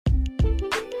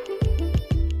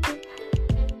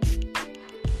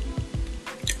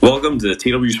Welcome to the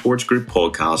TW Sports Group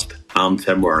podcast. I'm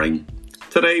Tim Waring.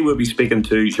 Today we'll be speaking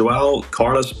to Joel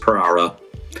Carlos Pereira.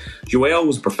 Joel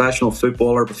was a professional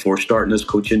footballer before starting his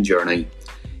coaching journey.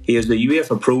 He is the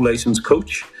UEFA Pro Licensed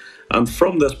coach, and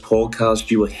from this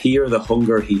podcast you will hear the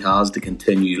hunger he has to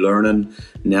continue learning,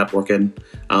 networking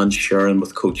and sharing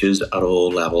with coaches at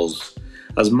all levels.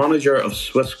 As manager of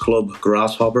Swiss club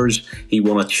Grasshoppers, he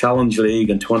won a Challenge League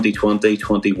in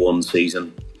 2020-21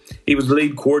 season. He was the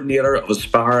lead coordinator of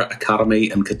Aspire Academy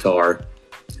in Qatar.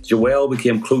 Joel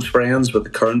became close friends with the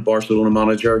current Barcelona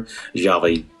manager,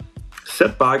 Xavi.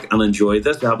 Sit back and enjoy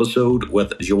this episode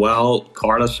with Joel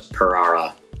Carlos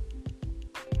Pereira.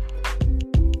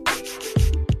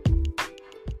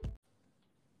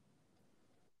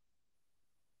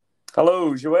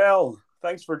 Hello, Joel.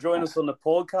 Thanks for joining us on the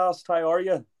podcast. How are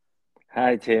you?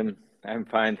 Hi, Tim. I'm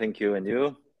fine, thank you. And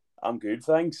you? I'm good,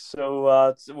 thanks.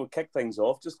 So we'll kick things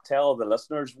off. Just tell the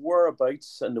listeners,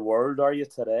 whereabouts in the world are you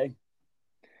today?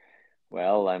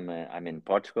 Well, I'm in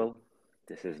Portugal.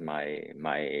 This is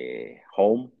my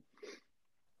home.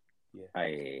 Yeah.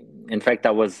 In fact, I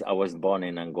was born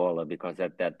in Angola because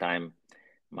at that time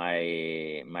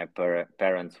my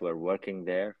parents were working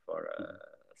there for a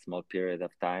small period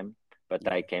of time. But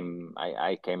I came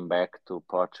back to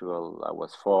Portugal. I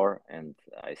was 4, and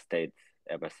I stayed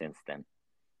ever since then.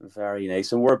 Very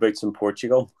nice. And whereabouts in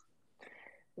Portugal?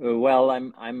 Well,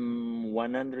 I'm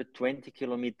 120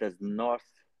 kilometers north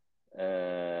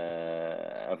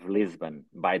of Lisbon,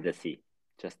 by the sea,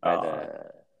 just by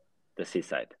the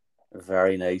seaside.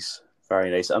 Very nice.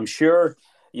 Very nice. I'm sure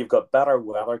you've got better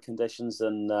weather conditions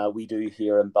than we do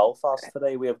here in Belfast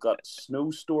today. We have got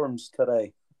snowstorms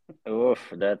today.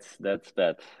 Oof, that's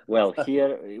bad. Well,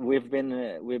 here we've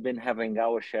been having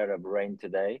our share of rain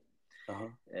today,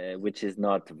 which is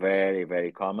not very,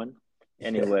 very common.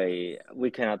 Anyway, we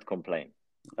cannot complain.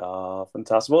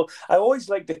 Fantastic. Well, I always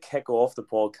like to kick off the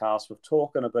podcast with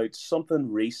talking about something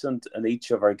recent in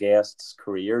each of our guests'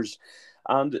 careers.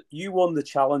 And you won the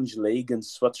Challenge League in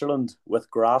Switzerland with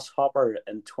Grasshopper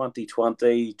in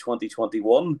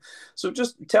 2020-2021. So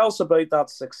just tell us about that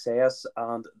success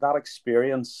and that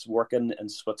experience working in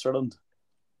Switzerland.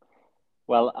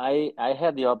 Well, I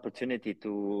had the opportunity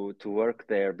to work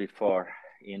there before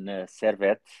in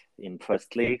Servette in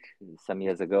First League some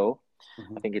years ago.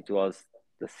 I think it was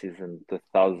the season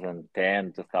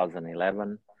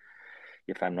 2010-2011,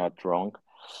 if I'm not wrong.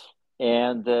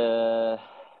 And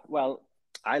well,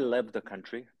 I love the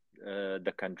country.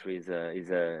 The country is a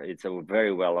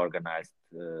very well organized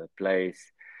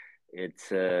place. It's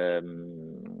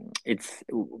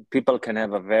people can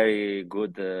have a very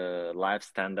good life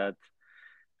standard.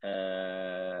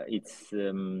 The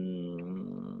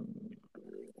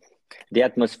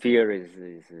atmosphere is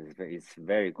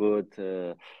very good.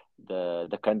 The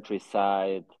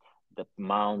countryside, the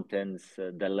mountains,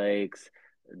 the lakes,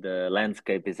 the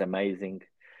landscape is amazing.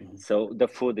 So the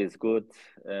food is good,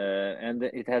 and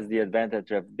it has the advantage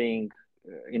of being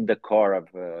in the core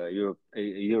of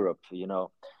Europe. You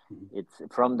know, it's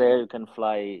from there you can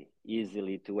fly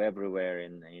easily to everywhere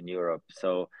in Europe.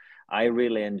 So I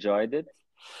really enjoyed it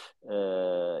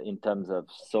in terms of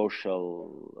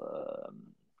social,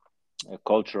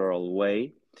 cultural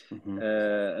way.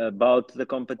 About the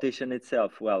competition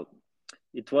itself, well,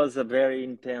 it was a very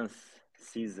intense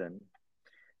season.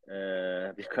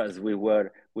 Because we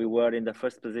were in the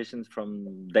first positions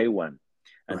from day one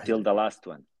until the last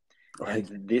one,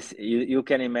 and this you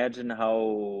can imagine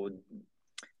how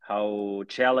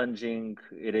challenging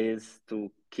it is to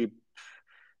keep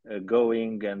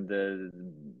going and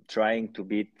trying to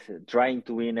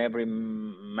win every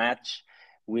match,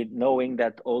 with knowing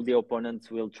that all the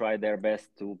opponents will try their best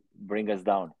to bring us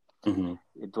down.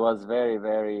 It was very,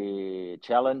 very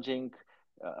challenging.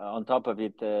 On top of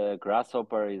it,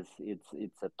 Grasshopper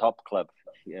it's a top club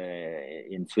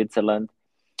in Switzerland.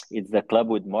 It's the club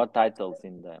with more titles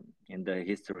in the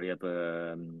history of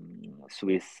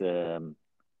Swiss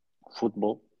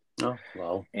football. Oh,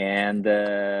 wow! And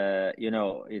you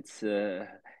know, it's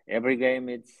every game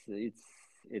it's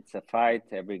a fight.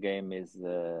 Every game is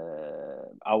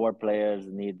our players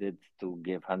needed to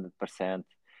give 100%.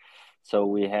 So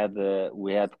we had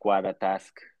quite a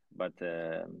task, but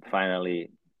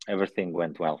finally everything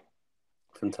went well.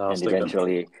 Fantastic. And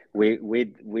eventually we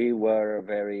were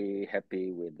very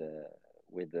happy with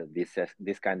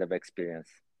this kind of experience.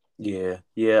 Yeah.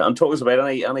 And talk us about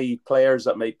any players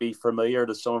that might be familiar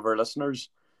to some of our listeners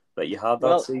that you had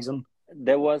that season.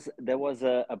 There was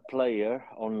a player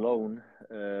on loan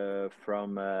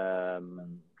from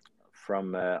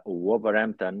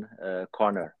Wolverhampton,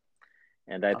 Connor.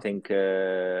 And I think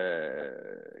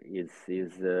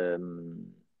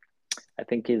I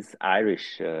think he's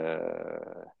Irish,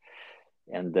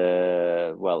 and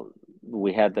well,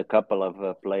 we had a couple of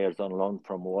players on loan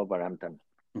from Wolverhampton.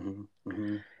 Mm-hmm.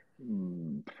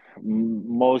 Mm-hmm.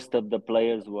 Most of the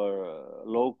players were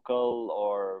local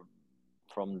or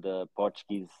from the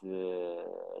Portuguese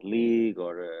league,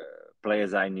 or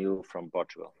players I knew from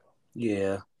Portugal.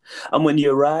 Yeah. And when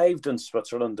you arrived in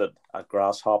Switzerland at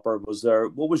Grasshopper,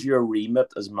 what was your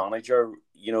remit as manager?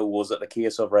 Was it a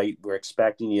case of, right, we're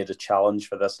expecting you to challenge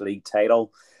for this league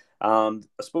title? And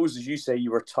I suppose, as you say,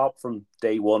 you were top from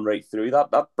day one right through.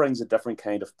 That brings a different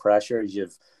kind of pressure, as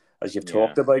you've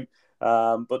talked about.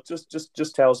 But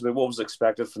just tell us about what was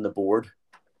expected from the board.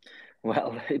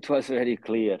 Well, it was very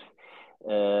clear.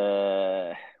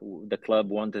 The club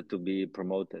wanted to be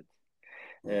promoted.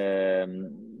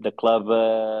 The club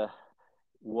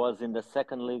was in the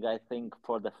second league, I think,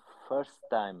 for the first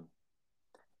time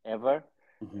ever.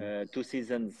 2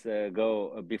 seasons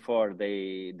ago, before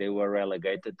they were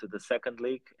relegated to the second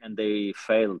league, and they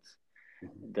failed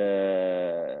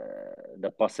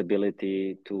the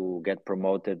possibility to get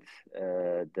promoted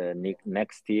the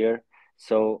next year.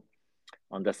 So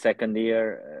on the second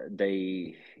year,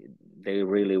 they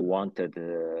really wanted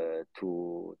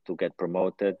to get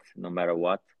promoted no matter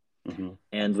what.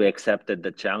 And we accepted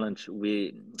the challenge.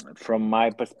 From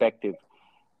my perspective,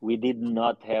 we did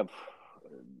not have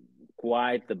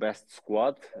quite the best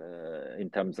squad in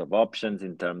terms of options,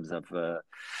 in terms of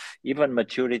even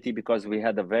maturity, because we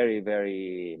had a very,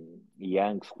 very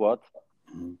young squad.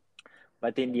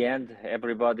 But in the end,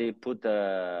 everybody put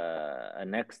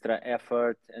an extra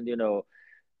effort, and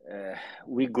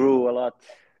we grew a lot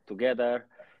together,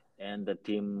 and the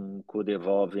team could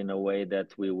evolve in a way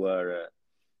that we were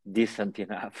decent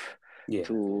enough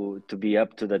to be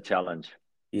up to the challenge.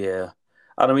 Yeah.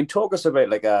 And I mean, talk us about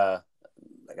like an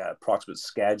approximate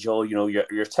schedule,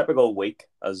 your typical week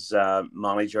as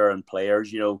manager and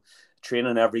players,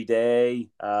 training every day,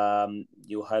 how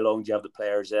long do you have the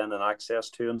players in and access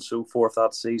to and so forth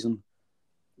that season?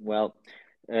 Well,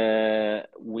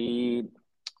 we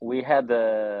had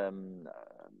an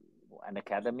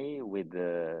academy with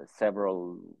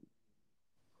several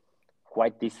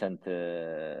quite decent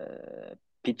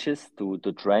pitches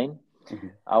to train.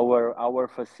 Our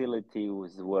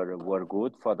facilities were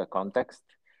good for the context,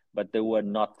 but they were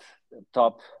not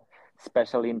top,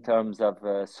 especially in terms of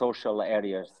social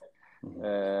areas.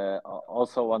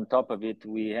 Also, on top of it,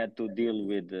 we had to deal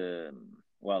with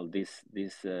this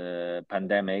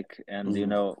pandemic, and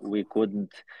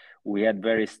we had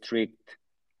very strict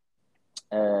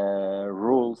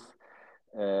rules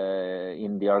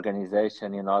in the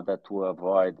organization in order to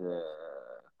avoid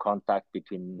contact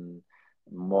between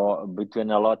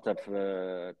a lot of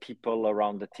people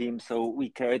around the team. So we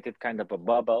created kind of a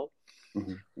bubble.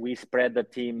 We spread the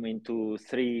team into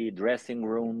 3 dressing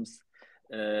rooms.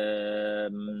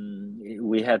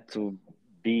 We had to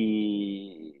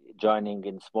be joining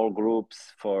in small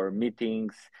groups for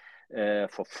meetings,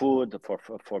 for food,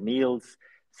 for meals.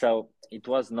 So it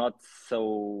was not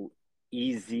so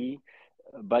easy,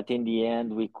 but in the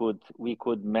end we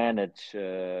could manage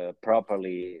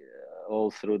properly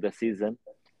all through the season.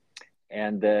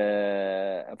 And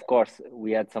of course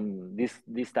we had some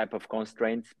this type of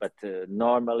constraints, but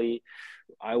normally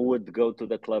I would go to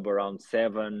the club around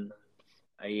 7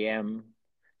 a.m.,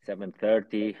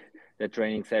 7:30. The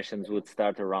training sessions would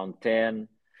start around 10,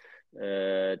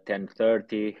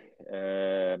 10:30,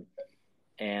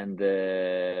 and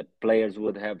players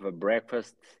would have a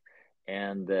breakfast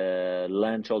and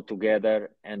lunch all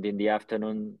together. And in the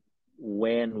afternoon,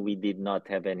 when we did not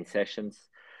have any sessions,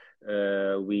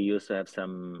 we used to have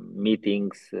some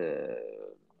meetings,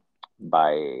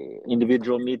 by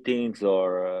individual meetings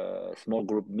or small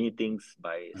group meetings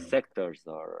by sectors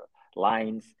or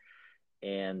lines.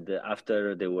 And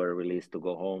after they were released to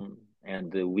go home,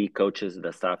 and we coaches,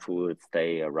 the staff, would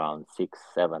stay around 6,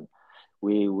 7.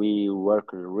 We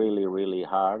worked really, really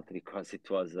hard because it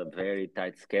was a very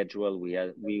tight schedule. We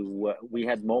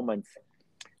had moments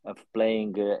of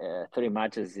playing 3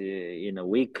 matches in a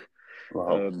week.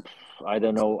 Wow. I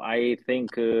don't know. I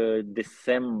think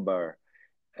December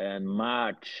and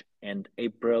March and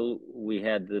April we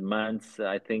had the months.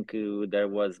 I think there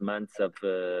was months of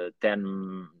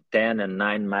 10 and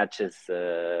 9 matches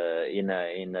in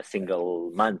a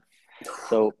single month.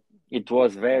 So it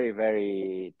was very,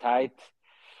 very tight.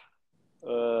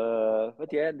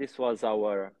 But yeah, this was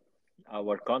our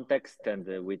context, and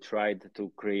we tried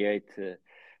to create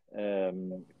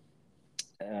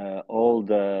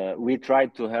we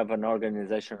tried to have an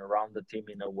organization around the team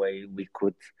in a way we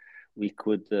could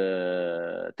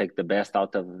take the best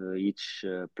out of each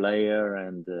player,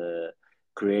 and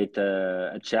create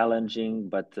a challenging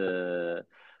but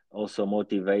also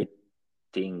motivating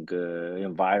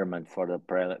environment for the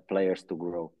players to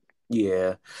grow.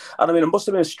 Yeah, and I mean, it must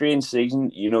have been a strange season.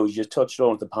 You touched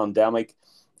on the pandemic.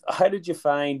 How did you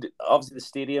find? Obviously, the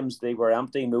stadiums, they were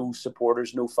empty, no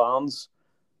supporters, no fans.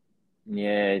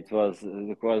 Yeah, it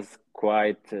was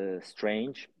quite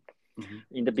strange. Mm-hmm.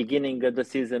 In the beginning of the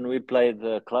season, we played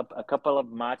a couple of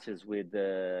matches with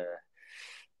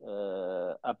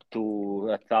up to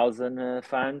 1,000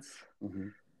 fans. Mm-hmm.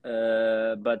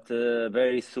 But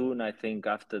very soon, I think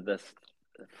after the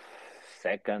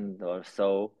second or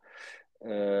so,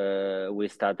 we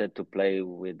started to play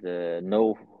with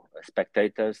no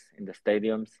spectators in the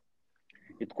stadiums.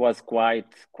 It was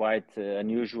quite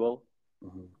unusual.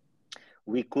 Mm-hmm.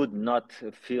 We could not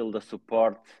feel the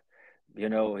support.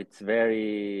 It's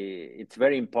very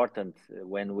important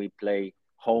when we play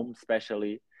home,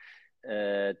 especially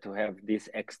to have this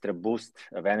extra boost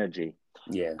of energy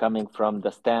Yeah, coming from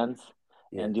the stands.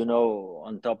 yeah. And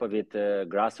on top of it,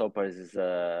 Grasshoppers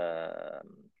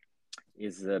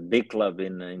is a big club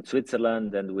in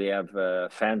Switzerland, and we have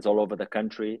fans all over the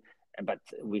country, but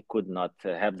we could not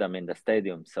have them in the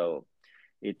stadium. So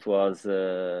it was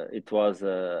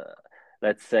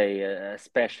let's say a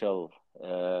special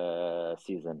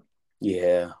season.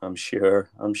 Yeah, I'm sure.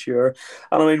 I'm sure.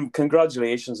 And I mean,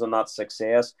 congratulations on that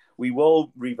success. We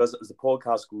will revisit as the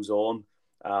podcast goes on,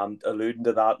 alluding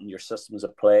to that and your systems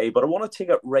of play. But I want to take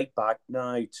it right back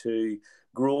now to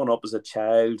growing up as a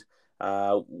child,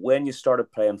 when you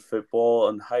started playing football,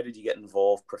 and how did you get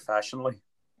involved professionally?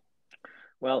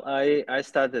 Well, I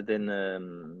started in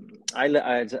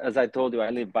as I told you, I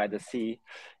live by the sea,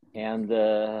 and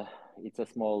it's a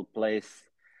small place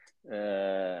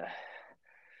uh,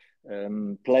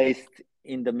 placed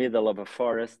in the middle of a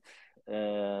forest.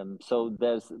 So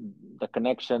there's the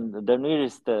connection. The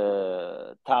nearest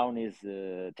town is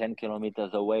 10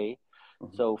 kilometers away.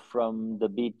 Mm-hmm. So from the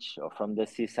beach or from the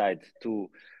seaside to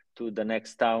the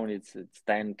next town, it's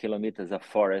 10 kilometers of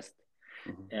forest,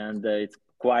 Mm-hmm. and it's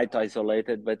quite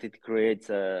isolated, but it creates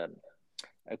a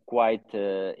quite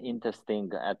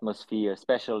interesting atmosphere,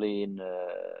 especially in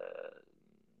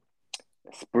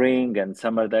spring and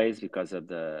summer days because of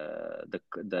the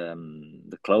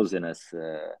closeness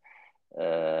to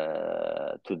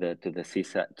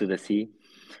the sea.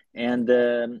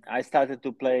 And I started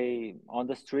to play on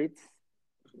the streets,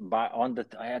 by on the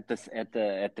at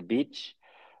the beach,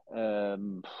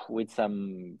 with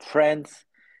some friends,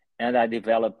 and I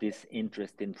developed this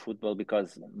interest in football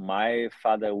because my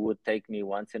father would take me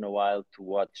once in a while to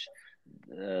watch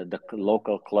the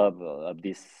local club of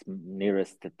this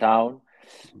nearest town.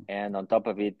 And on top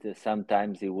of it,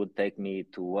 sometimes he would take me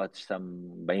to watch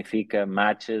some Benfica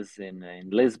matches in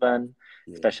Lisbon,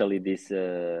 Yeah. especially these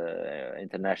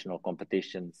international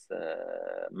competitions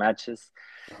matches.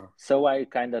 Uh-huh. So I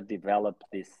kind of developed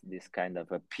this kind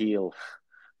of appeal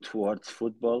towards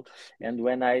football. And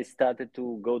when I started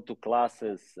to go to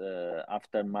classes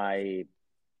after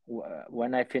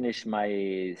when I finished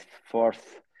my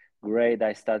fourth grade,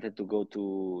 I started to go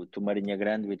to Marinha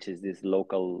Grande, which is this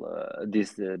local,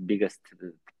 this biggest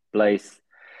place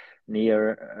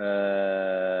near.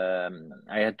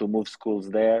 I had to move schools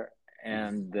there,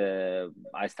 and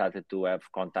I started to have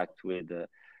contact with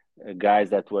guys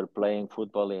that were playing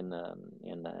football in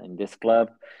this club.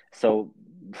 So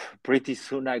pretty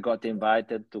soon I got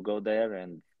invited to go there,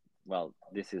 and well,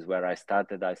 this is where I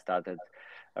started. I started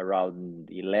around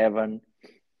 11,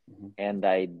 Mm-hmm. and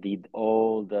I did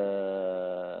all the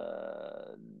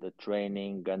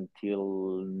training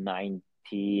until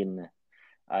 19.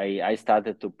 I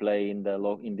started to play in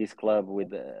this club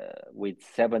with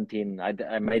 17.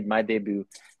 I made my debut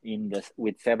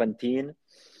with 17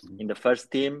 in the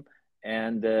first team,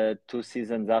 and 2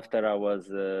 seasons after I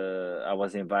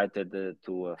was invited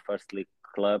to a first league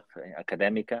club,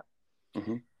 Academica,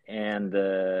 Mm-hmm. and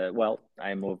well,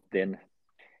 I moved in,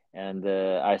 and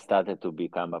I started to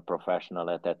become a professional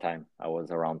at that time. I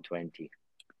was around 20.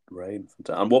 Right.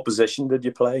 And what position did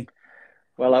you play?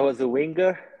 Well, I was a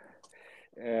winger,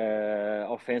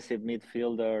 offensive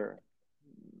midfielder,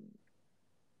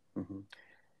 Mm-hmm.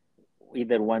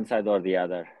 either one side or the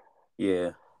other,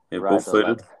 Yeah. You're right both or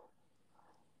footed. left.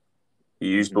 You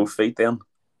used Hmm. both feet then?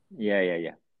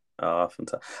 Yeah. Ah,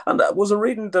 fantastic. And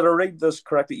did I read this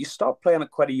correctly? You stopped playing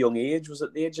at quite a young age. Was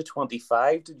it the age of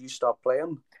 25? Did you stop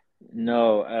playing?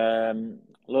 No,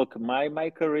 look, my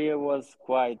career was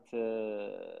quite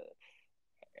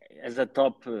as a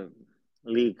top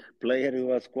league player. It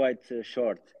was quite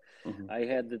short. Mm-hmm. I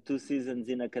had the 2 seasons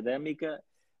in Academica.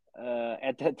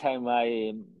 At that time,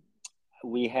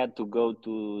 we had to go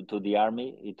to the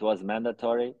army. It was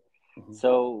mandatory. Mm-hmm.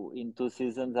 So in 2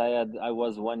 seasons, I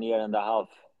was 1 year and a half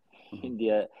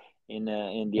Mm-hmm.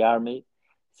 in the army.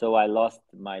 So I lost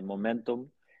my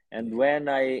momentum. And when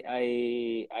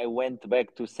I went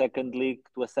back to a second league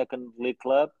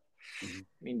club,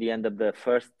 Mm-hmm. in the end of the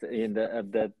first in the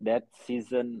of the that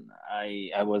season,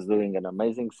 I was doing an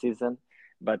amazing season,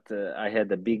 but I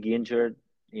had a big injury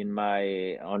in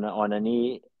my on a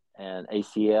knee and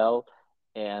ACL,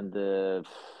 and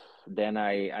then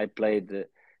I played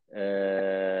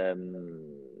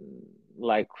um,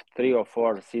 like 3 or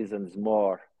 4 seasons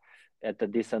more at a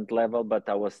decent level, but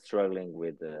I was struggling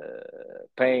with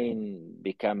pain.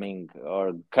 Becoming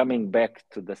or coming back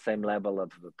to the same level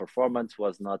of performance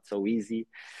was not so easy.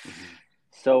 Mm-hmm.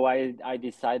 So I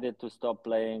decided to stop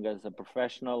playing as a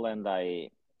professional, and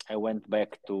I went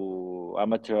back to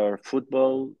amateur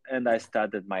football, and I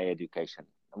started my education.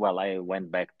 Well, I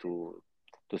went back to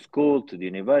school, to the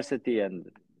university, and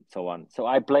so on. So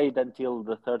I played until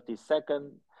the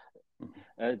 32nd,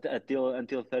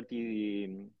 until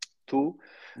 32,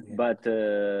 Yeah. but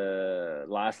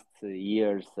last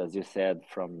years, as you said,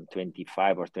 from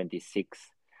 25 or 26,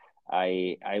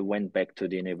 I went back to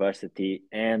the university,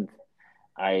 and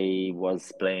I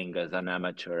was playing as an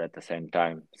amateur at the same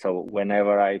time. So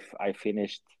whenever I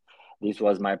finished, this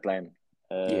was my plan.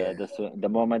 Yeah. The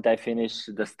moment I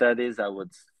finished the studies, I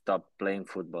would stop playing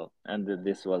football, and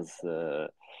this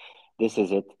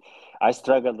is it. I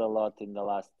struggled a lot in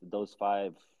the those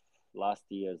 5 last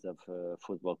years of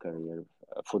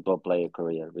football player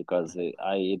career, because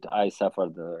I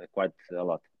suffered quite a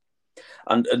lot.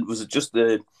 And was it just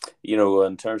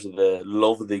in terms of the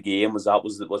love of the game, was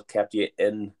what kept you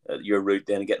in your route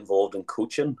then to get involved in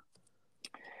coaching?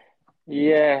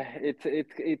 Yeah,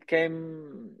 it came.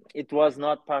 It was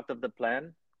not part of the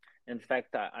plan. In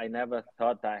fact, I never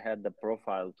thought I had the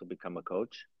profile to become a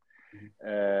coach.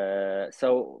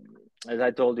 So, as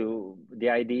I told you, the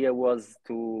idea was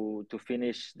to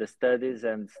finish the studies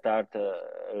and start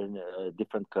a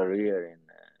different career in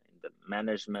the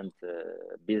management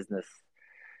business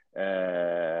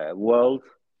world,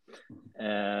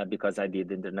 because I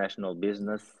did international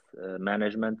business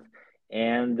management,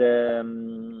 and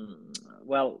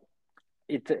well,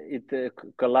 it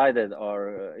collided,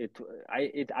 or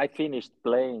I finished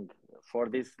playing for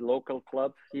this local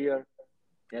club here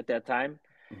at that time,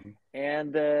 Mm-hmm.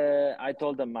 and I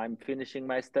told them I'm finishing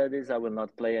my studies. I will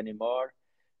not play anymore.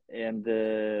 And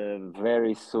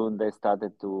very soon they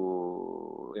started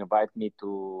to invite me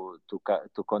to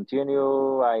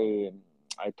continue. I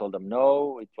told them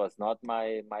no, it was not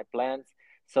my plans.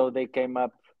 So they came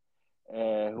up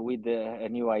with a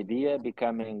new idea,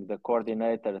 becoming the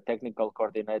coordinator, technical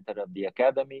coordinator of the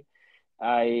academy.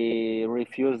 I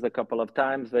refused a couple of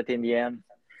times, but in the end,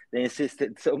 they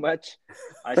insisted so much.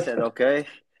 I said, okay,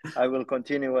 I will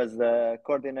continue as the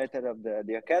coordinator of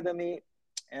the academy.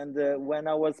 And when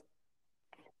I was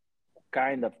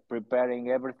kind of preparing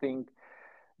everything,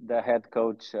 the head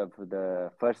coach of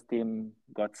the first team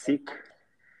got sick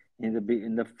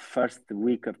in the first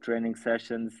week of training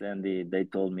sessions, and they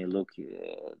told me, look,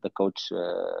 the coach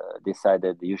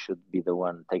decided you should be the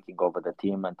one taking over the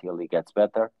team until he gets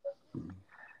better. Mm-hmm.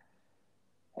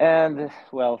 And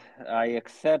well, I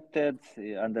accepted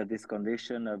under this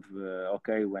condition of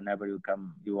okay, whenever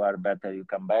you are better, you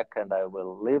come back, and I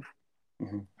will leave.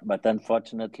 Mm-hmm. But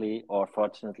unfortunately, or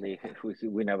fortunately,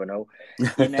 we never know,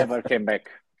 he never came back.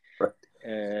 Right.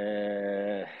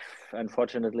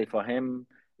 Unfortunately for him,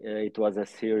 it was a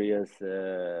serious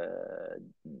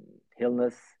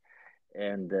illness,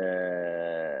 and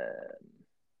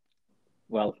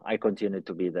well, I continued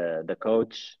to be the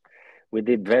coach. We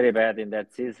did very bad in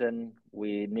that season.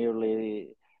 We nearly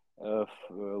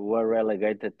were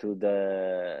relegated to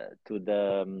the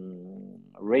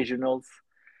regionals.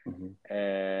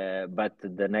 Mm-hmm. But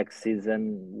the next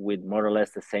season, with more or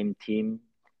less the same team,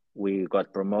 we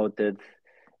got promoted,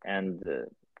 and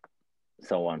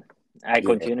so on. I Yeah.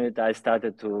 continued. I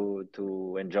started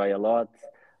to enjoy a lot.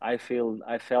 I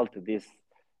felt this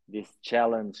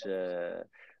challenge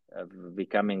of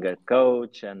becoming a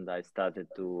coach, and I started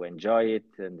to enjoy it,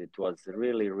 and it was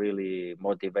really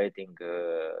motivating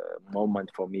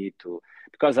moment for me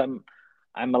because I'm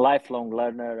a lifelong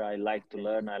learner. I like to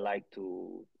learn. I like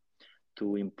to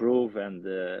improve, and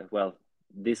well,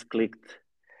 this clicked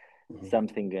Mm-hmm.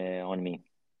 something on me.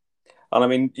 And I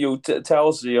mean, tell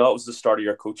us, that was the start of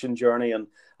your coaching journey, and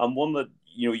one that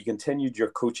you continued your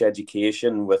coach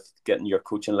education with getting your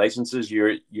coaching licenses. You're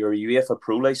a UEFA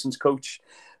Pro license coach.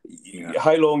 Yeah.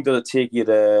 How long did it take you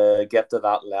to get to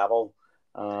that level?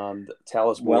 And tell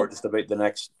us more Well, just about the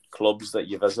next clubs that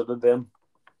you visited then.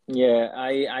 Yeah,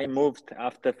 I moved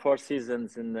after 4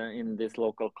 seasons in this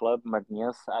local club,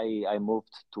 Martinez. I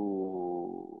moved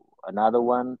to another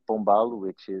one, Pombal,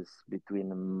 which is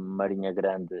between Marinha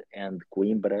Grande and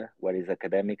Coimbra, where is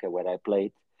Académica, where I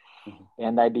played. Mm-hmm.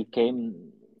 And I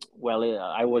became, well,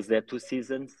 I was there 2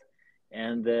 seasons.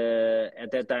 And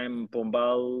at that time,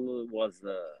 Pombal was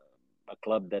a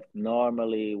club that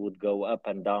normally would go up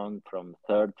and down from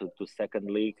third to second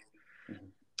league. Mm-hmm.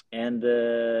 And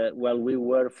well, we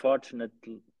were fortunate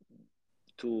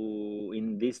to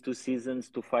in these 2 seasons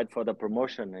to fight for the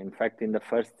promotion. In fact, in the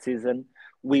first season,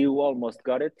 we almost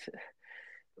got it.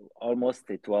 Almost,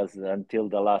 it was until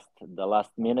the last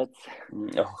minutes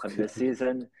Oh, of the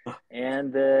season,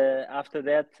 and after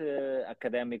that,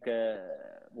 Académica,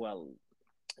 well,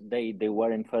 they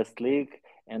were in first league,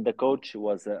 and the coach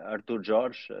was Artur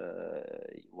Jorge.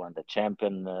 He won the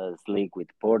Champions League with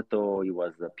Porto. He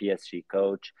was the PSG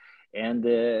coach, and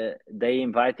they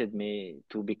invited me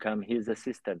to become his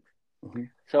assistant. mm-hmm.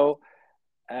 So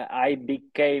I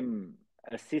became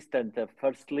assistant of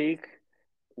first league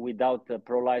without a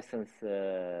pro license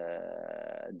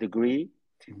degree.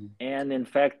 Mm-hmm. And in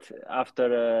fact,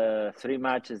 after 3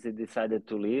 matches, he decided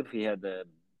to leave. He had a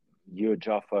huge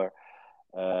offer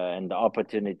and the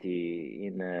opportunity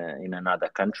in another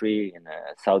country, in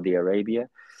Saudi Arabia,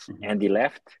 Mm-hmm. and he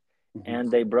left. Mm-hmm. And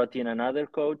they brought in another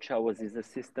coach. I was his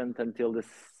assistant until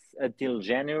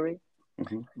January,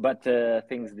 Mm-hmm. but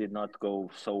things did not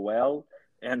go so well,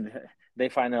 and they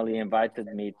finally invited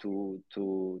me to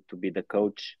be the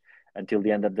coach until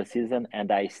the end of the season,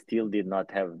 and I still did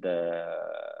not have the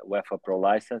UEFA Pro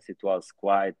license. It was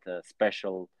quite a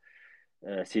special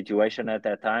situation at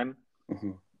that time,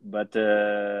 Mm-hmm. but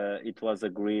it was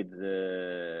agreed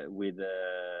with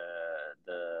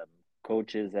the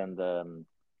coaches and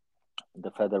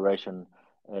the federation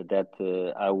that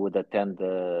I would attend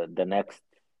the next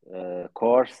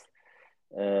course,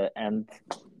 and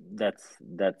that's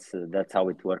how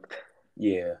it worked.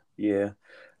 Yeah, yeah.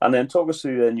 And then talk us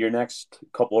through then your next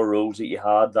couple of roles that you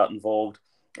had that involved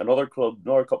another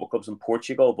couple of clubs in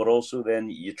Portugal, but also then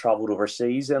you travelled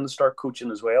overseas and to start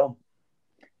coaching as well.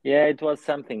 Yeah, it was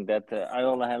something that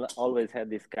always had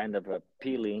this kind of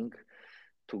appealing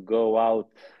to go out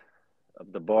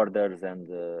of the borders and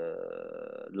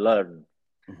learn,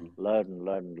 Mm-hmm.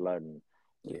 learn,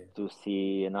 Yeah. to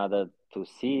see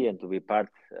and to be part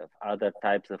of other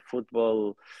types of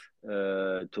football,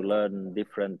 to learn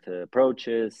different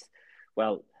approaches.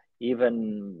 Well,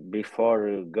 even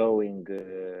before going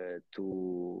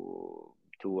to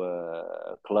a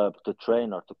club to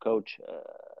train or to coach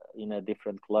in a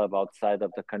different club outside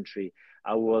of the country,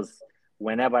 I was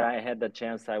whenever I had the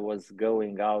chance, I was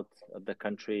going out of the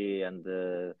country and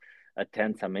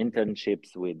attend some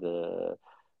internships with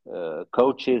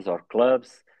coaches or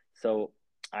clubs. So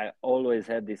I always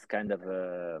had this kind of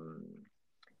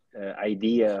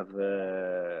idea of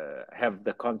have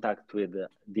the contact with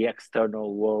the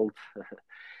external world,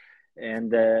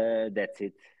 and that's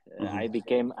it. Mm-hmm.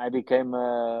 I became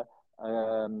a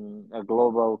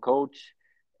global coach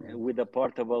with a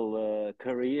portable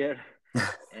career,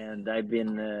 and I've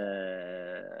been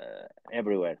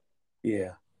everywhere.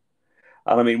 Yeah.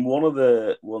 And I mean, one of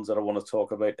the ones that I want to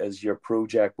talk about is your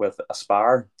project with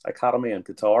Aspire Academy in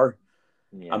Qatar.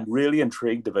 Yeah, I'm really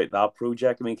intrigued about that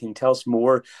project. I mean, can you tell us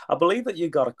more? I believe that you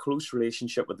got a close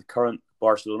relationship with the current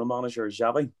Barcelona manager,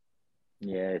 Xavi.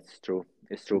 yeah, it's true.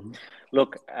 It's true. Mm-hmm.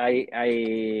 Look, I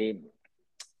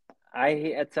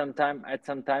at some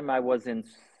time I was in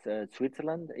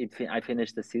Switzerland. I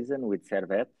finished the season with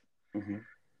Servette, Mm-hmm.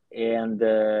 and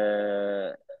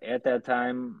at that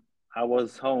time I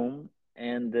was home,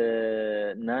 and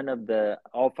none of the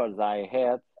offers I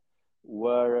had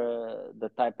were the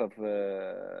type of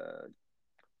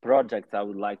projects I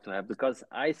would like to have, because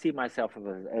I see myself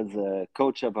as a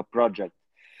coach of a project,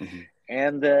 Mm-hmm.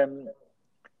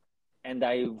 and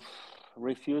I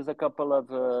refused a couple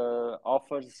of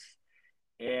offers,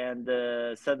 and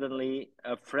suddenly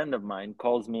a friend of mine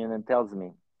calls me and tells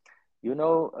me, you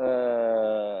know,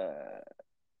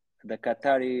 the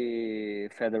Qatari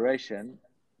Federation,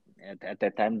 at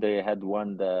that time they had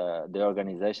won the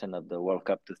organization of the World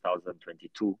Cup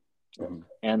 2022, Mm-hmm.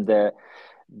 and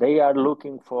they are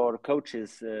looking for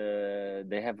coaches.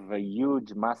 They have a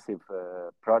huge, massive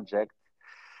project,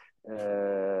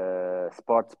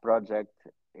 sports project,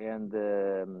 and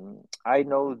I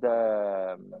know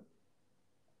the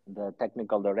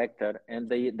technical director, and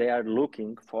they are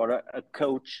looking for a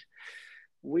coach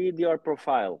with your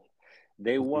profile.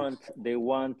 They want a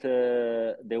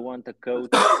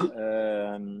coach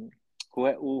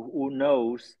who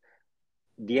knows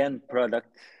the end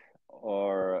product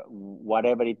or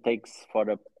whatever it takes for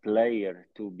a player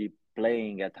to be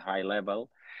playing at high level.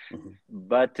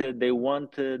 But they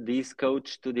want this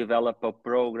coach to develop a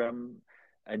program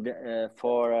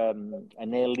for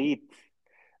an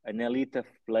elite of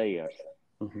players.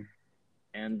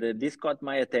 And this caught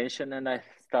my attention, and I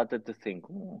started to think,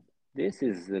 this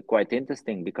is quite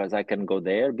interesting, because I can go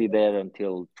there, be there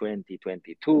until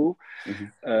 2022,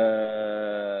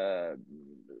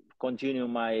 continue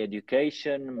my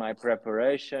education, my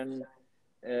preparation.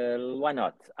 Why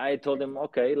not? I told them,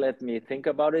 okay, let me think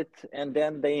about it. And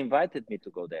then they invited me to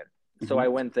go there. So I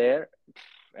went there,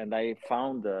 and I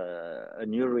found a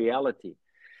new reality.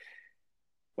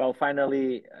 Well,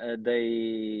 finally,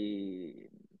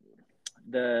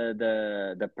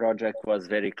 the project was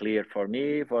very clear for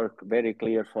me, very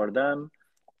clear for them.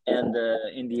 And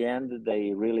in the end,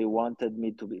 they really wanted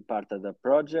me to be part of the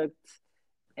project.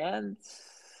 And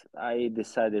I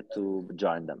decided to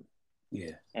join them.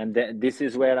 Yeah. And this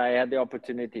is where I had the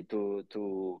opportunity to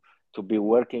be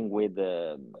working with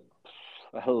a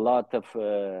lot of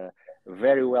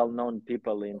very well-known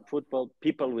people in football,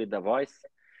 people with a voice.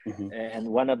 And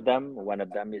one of them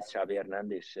is Xavi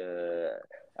Hernandez.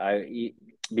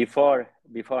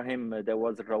 Before him, there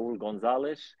was Raul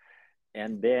Gonzalez,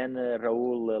 and then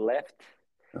Raul left,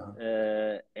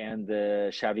 and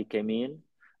Xavi came in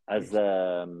as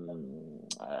a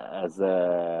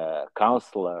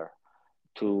counselor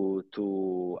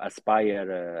to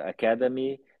Aspire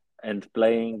Academy and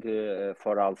playing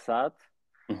for Al Sadd.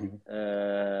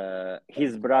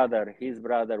 His brother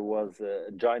was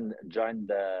joined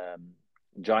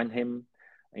him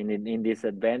in this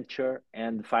adventure,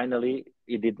 and finally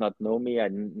he did not know me. I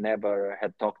never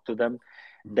had talked to them.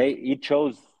 He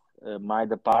chose my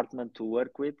department to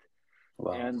work with.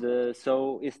 Wow. And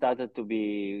so he started to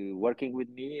be working with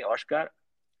me, Oscar,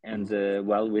 and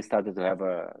we started to have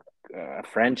a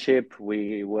friendship.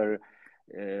 We were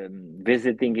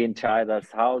visiting each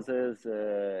other's houses,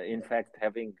 in fact,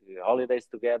 having holidays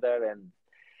together, and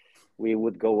we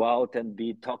would go out and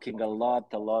be talking a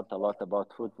lot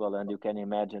about football. And you can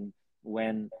imagine,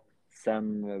 when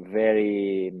some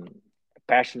very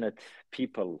passionate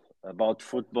people about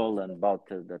football and about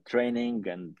the training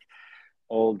and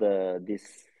all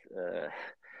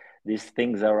these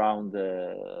things around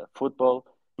football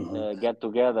get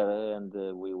together, and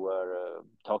we were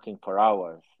talking for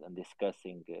hours and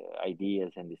discussing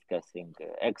ideas and discussing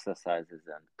exercises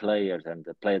and players and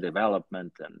the player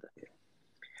development. And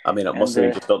I mean, it must have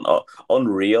been just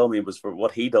unreal. I mean, it was for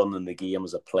what he done in the game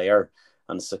as a player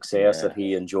and the success that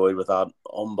he enjoyed with that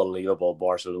unbelievable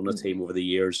Barcelona team over the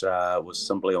years was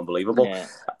simply unbelievable. Yeah.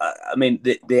 I mean,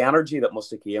 the energy that must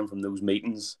have came from those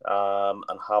meetings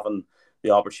and having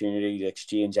the opportunity to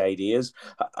exchange ideas.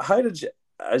 How did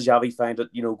Xavi find it,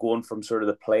 going from sort of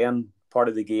the playing part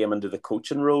of the game into the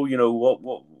coaching role?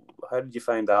 How did you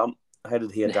find that? How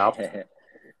did he adapt?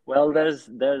 Well, there's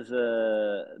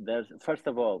first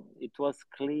of all, it was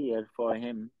clear for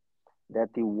him that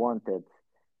he wanted.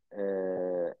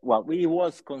 He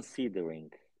was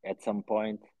considering at some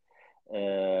point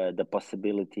the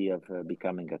possibility of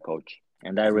becoming a coach.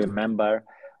 And I remember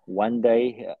one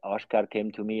day Oscar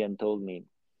came to me and told me,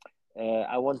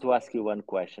 I want to ask you one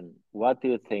question. What do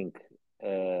you think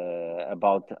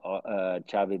about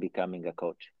Xavi becoming a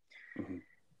coach?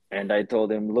 And I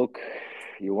told him, look,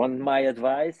 you want my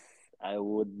advice? I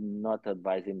would not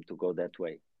advise him to go that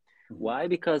way. Why?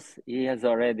 Because he's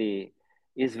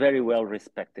very well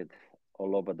respected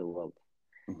all over the world.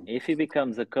 If he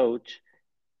becomes a coach,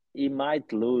 he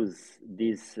might lose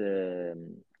this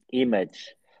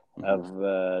image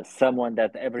of someone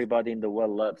that everybody in the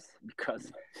world loves,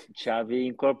 because Xavi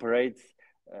incorporates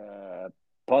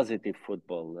positive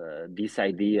football, this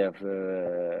idea of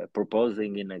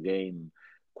proposing in a game,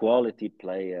 quality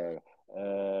player,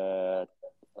 an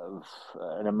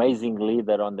amazing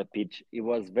leader on the pitch. He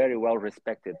was very well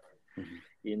respected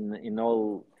in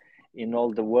all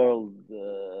the world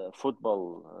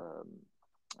football,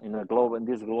 in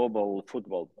this global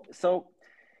football. So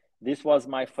this was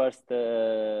my first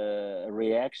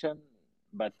reaction,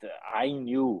 but I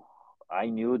knew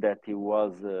that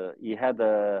he had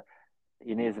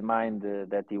in his mind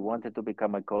that he wanted to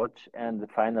become a coach, and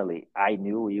finally I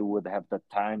knew he would have the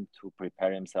time to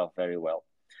prepare himself very well.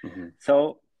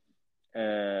 So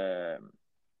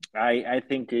I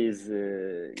think he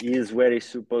is where he's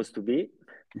supposed to be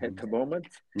at the moment,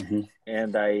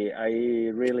 and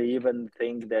I really even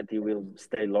think that he will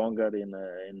stay longer in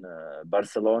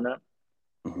Barcelona,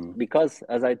 because,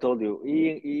 as I told you,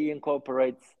 he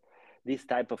incorporates this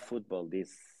type of football,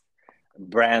 this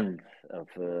brand of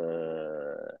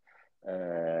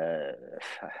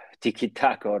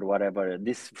tiki-taka or whatever,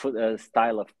 this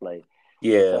style of play.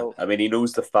 Yeah, So I mean, he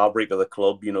knows the fabric of the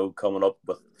club, coming up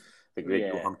with the great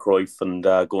yeah, Johan Cruyff and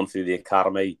going through the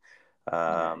academy.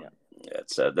 yeah.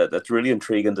 That's really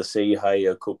intriguing to see how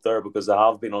you cope there, because they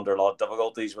have been under a lot of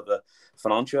difficulties with the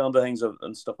financial end of things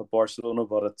and stuff at Barcelona.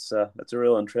 But it's a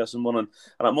real interesting one, and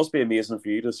it must be amazing for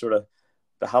you to sort of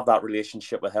to have that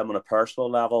relationship with him on a personal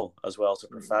level as well as a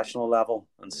professional level,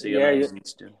 and seeing Yeah, how you,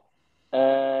 he's doing.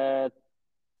 uh,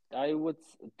 I would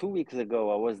 2 weeks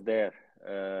ago. I was there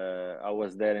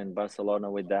in Barcelona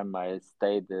with them. I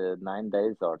stayed 9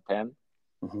 days or 10,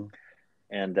 Mm-hmm.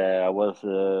 and I was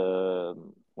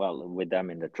well with them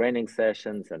in the training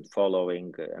sessions and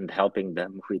following and helping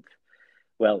them with.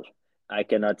 Well, I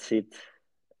cannot sit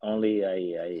only.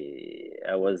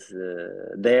 I was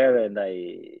there, and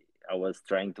I was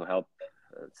trying to help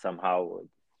somehow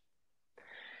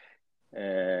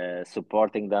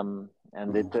supporting them,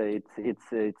 and Mm-hmm.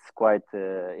 it's quite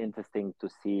interesting to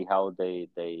see how they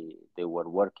were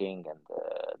working, and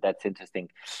that's interesting.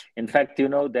 In fact, you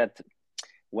know that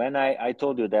when I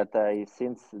told you that I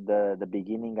since the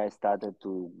beginning I started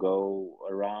to go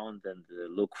around and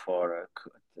look for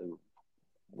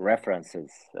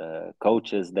references,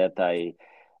 coaches that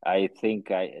I think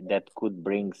that could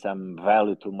bring some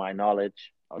value to my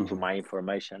knowledge or to Mm-hmm. my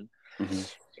information. Mm-hmm.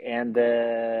 And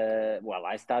well,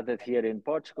 I started here in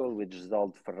Portugal with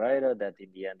Josualdo Ferreira. That in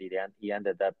the end, he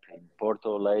ended up in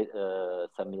Porto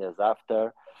some years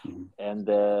after. Mm-hmm. And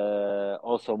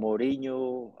also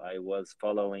Mourinho, I was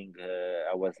following.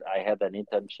 I had an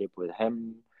internship with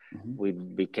him. Mm-hmm. We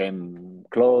became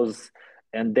close,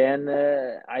 and then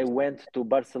I went to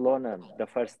Barcelona.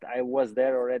 I was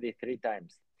there already 3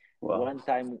 times. Wow.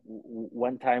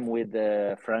 One time with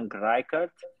Frank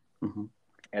Rijkaard. Mm-hmm.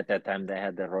 At that time, they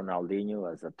had the Ronaldinho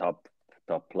as a top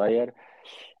player.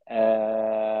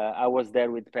 I was there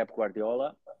with Pep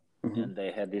Guardiola, Mm-hmm. and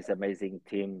they had this amazing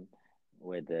team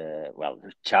with well,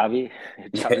 Xavi.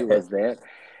 Xavi Yeah. was there.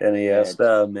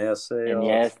 Iniesta, Messi, all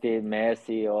that. Iniesta,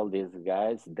 Messi, all these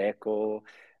guys, Deco,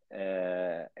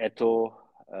 Eto.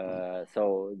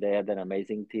 So they had an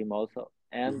amazing team also.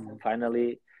 And Mm-hmm.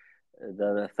 finally,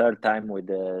 the third time with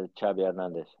Xavi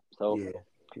Hernandez. So Yeah.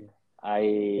 Yeah.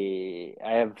 I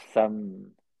have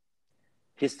some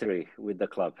history with the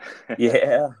club.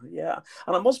 Yeah, yeah,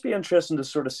 and it must be interesting to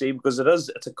sort of see, because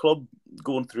it's a club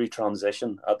going through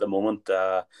transition at the moment,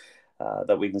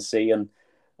 that we can see, and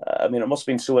I mean, it must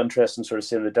have been so interesting sort of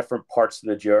seeing the different parts of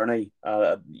the journey,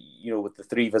 with the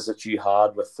 3 visits you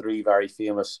had with 3 very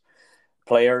famous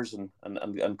players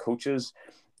and coaches.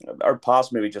 Our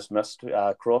paths maybe just missed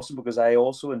crossing, because I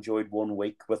also enjoyed 1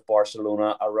 week with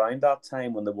Barcelona around that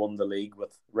time when they won the league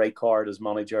with Rijkaard as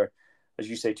manager. As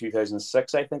you say,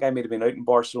 2006, I think I may have been out in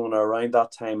Barcelona around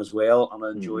that time as well, and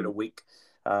I enjoyed a Mm-hmm. week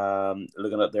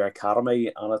looking at their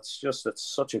academy, and it's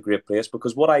such a great place,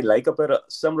 because what I like about it,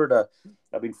 similar to,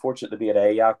 I've been fortunate to be at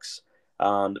Ajax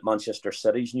and Manchester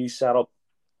City's new setup,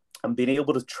 and being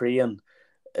able to train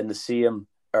in the same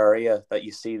area that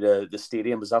you see the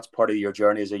stadium, because that's part of your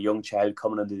journey as a young child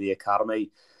coming into the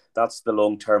academy. That's the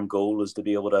long-term goal, is to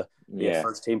be able to be a Yeah.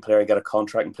 first team player, get a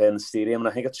contract and play in the stadium. And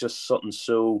I think it's just something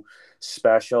so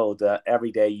special that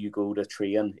every day you go to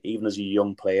train, even as a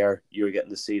young player, you're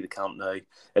getting to see the Camp Nou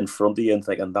in front of you and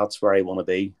thinking, that's where I want to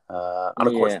be. And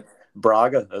of course, Yeah.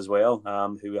 Braga as well,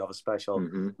 who we have a special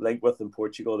Mm-hmm. link with in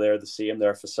Portugal. They're the same.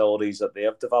 Their facilities that they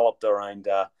have developed around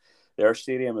their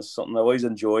stadium is something I always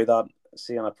enjoy, that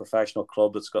seeing a professional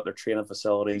club that's got their training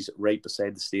facilities right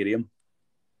beside the stadium.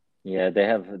 Yeah,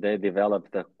 they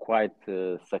developed a quite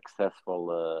successful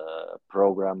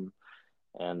program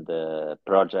and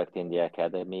project in the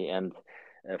academy, and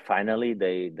finally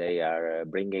they are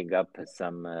bringing up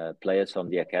some players from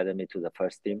the academy to the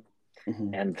first team,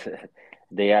 Mm-hmm. and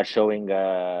they are showing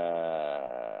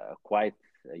quite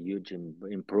a huge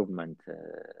improvement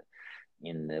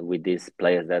in with these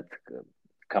players that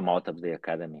come out of the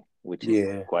academy, which is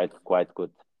Yeah. quite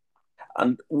good.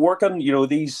 And working,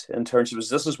 these internships,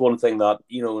 this is one thing that,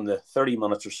 in the 30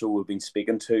 minutes or so we've been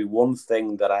speaking to, one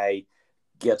thing that I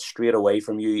get straight away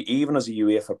from you, even as a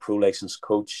UEFA Pro License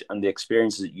coach and the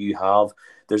experiences that you have,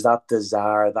 there's that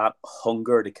desire, that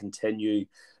hunger to continue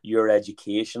your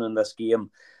education in this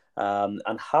game.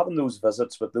 And having those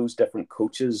visits with those different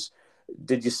coaches,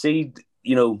 did you see,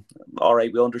 all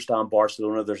right, we understand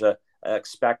Barcelona, there's a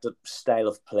expected style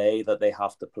of play that they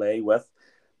have to play with.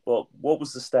 But what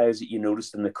was the styles that you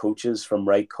noticed in the coaches, from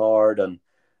Rijkaard and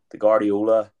the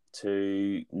Guardiola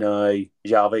to now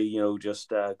Xavi,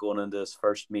 just going into his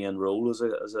first main role as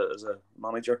a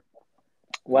manager?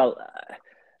 Well,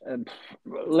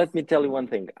 let me tell you one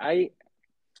thing.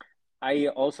 I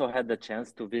also had the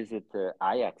chance to visit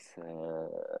Ajax,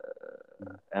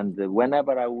 and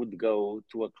whenever I would go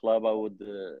to a club, I would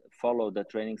follow the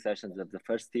training sessions of the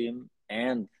first team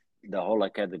and the whole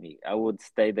academy. I would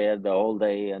stay there the whole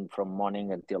day and from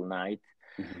morning until night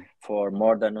for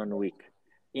more than 1 week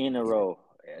in a row,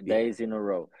 days in a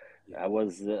row. I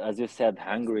was, as you said,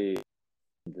 hungry,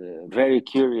 very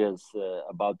curious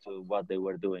about what they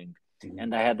were doing.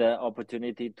 And I had the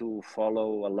opportunity to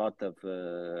follow a lot of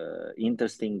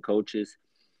interesting coaches.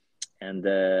 And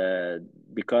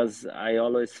because I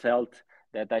always felt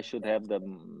that I should have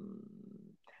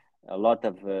a lot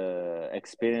of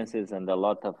experiences and a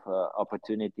lot of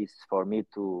opportunities for me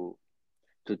to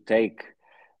take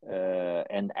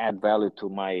and add value to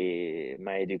my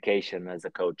education as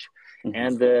a coach.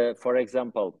 And for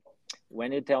example,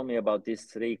 when you tell me about these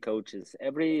three coaches,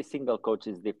 every single coach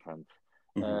is different.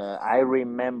 I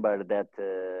remember that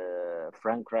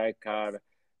Frank Rijkaard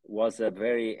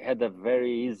had a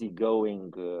very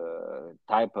easygoing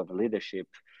type of leadership,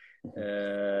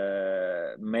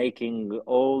 making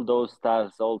all those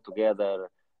stars all together,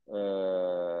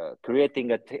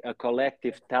 creating a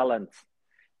collective talent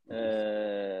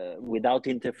without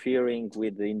interfering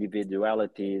with the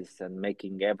individualities and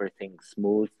making everything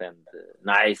smooth and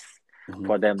nice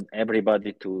for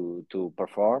everybody to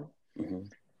perform.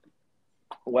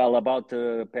 Well, about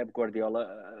Pep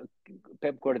Guardiola,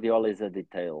 Pep Guardiola is a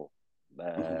detail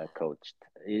coach.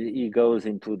 He goes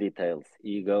into details.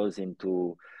 He goes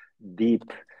into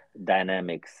deep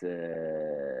dynamics.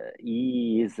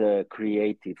 He is a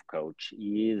creative coach.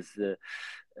 He is.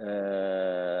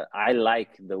 I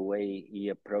like the way he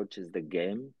approaches the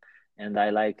game, and I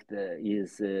like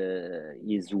his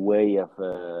way of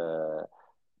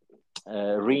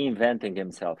reinventing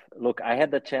himself. Look, I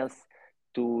had the chance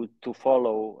to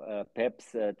follow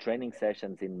Pep's training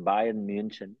sessions in Bayern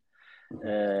München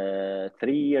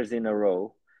 3 years in a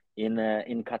row in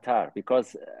Qatar,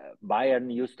 because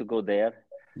Bayern used to go there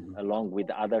along with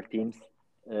other teams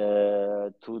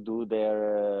to do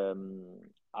their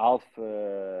half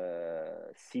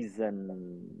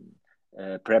season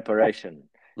preparation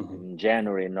in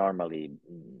January, normally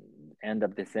end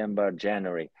of December,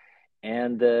 January,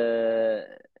 and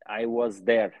I was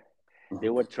there. They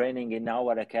were training in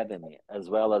our academy as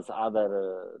well as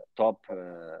other top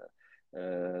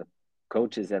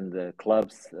coaches and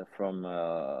clubs from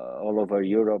all over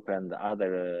Europe and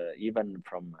other even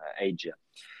from Asia.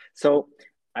 So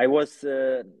I was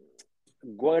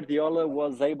Guardiola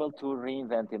was able to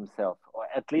reinvent himself, or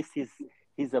at least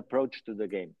his approach to the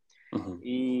game.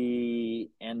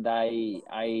 And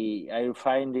I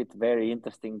find it very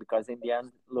interesting, because in the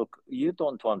end, look, you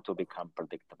don't want to become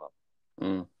predictable.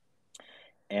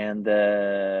 And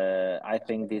I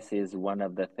think this is one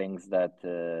of the things that,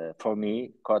 for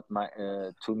me,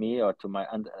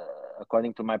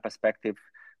 according to my perspective,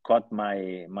 caught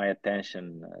my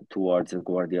attention towards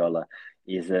Guardiola.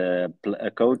 Is a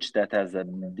coach that has a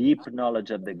deep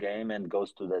knowledge of the game and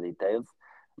goes to the details,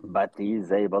 but he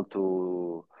is able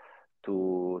to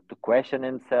question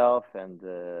himself and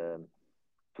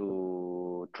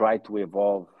to try to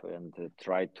evolve and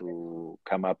try to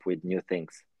come up with new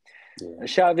things.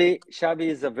 Xavi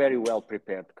is a very well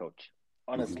prepared coach.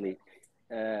 Honestly,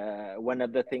 one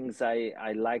of the things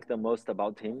I like the most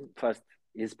about him, first,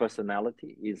 his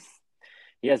personality.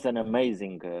 He has an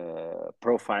amazing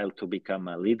profile to become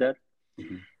a leader.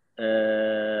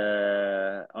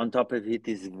 On top of it,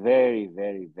 he's very,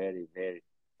 very, very, very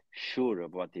sure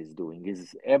of what he's doing.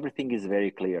 Everything is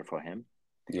very clear for him.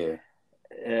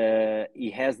 He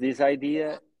has this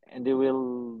idea, and he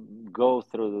will go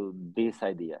through this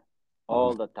idea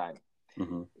all the time.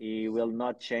 He will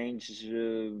not change,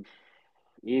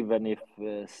 even if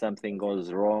something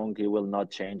goes wrong. He will not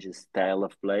change his style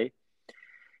of play.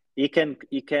 He can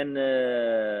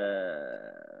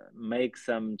make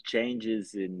some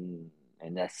changes in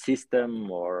a system,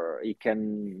 or he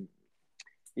can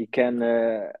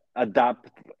adapt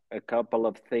a couple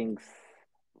of things.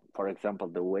 For example,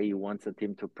 the way he wants a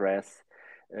team to press,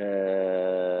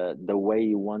 the way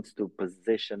he wants to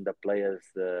position the players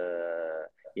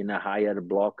in a higher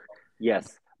block.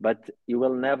 Yes, but you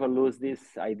will never lose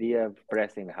this idea of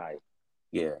pressing high.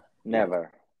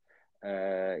 Never.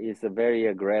 He's a very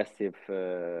aggressive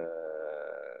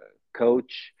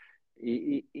coach.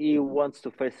 He wants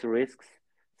to face risks.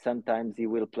 Sometimes he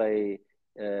will play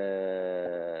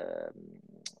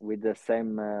with the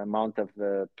same amount of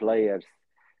players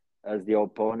as the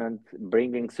opponent,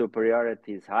 bringing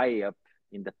superiorities high up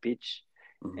in the pitch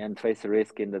and face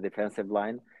risk in the defensive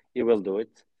line. He will do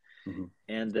it.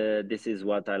 And this is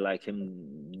what I like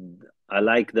him. I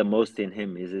like the most in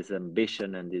him is his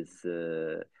ambition and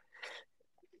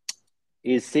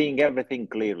he's seeing everything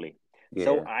clearly. Yeah.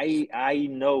 So I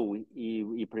know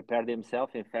he prepared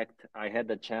himself. In fact, I had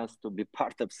the chance to be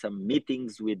part of some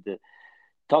meetings with the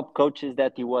top coaches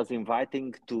that he was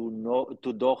inviting to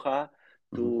Doha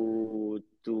to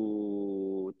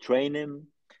train him,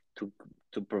 to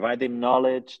provide him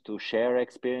knowledge, to share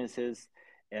experiences,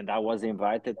 and I was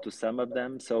invited to some of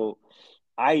them. So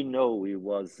I know he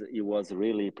was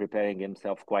really preparing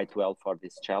himself quite well for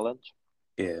this challenge.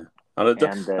 Yeah. And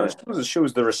I suppose it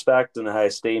shows the respect and the high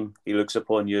esteem he looks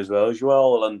upon you as well,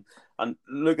 Joel. And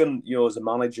looking, as a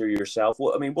manager yourself,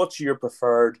 what's your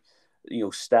preferred,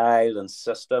 style and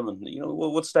system, and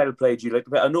what style of play do you like?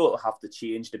 I know it'll have to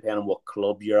change depending on what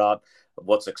club you're at,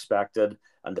 what's expected,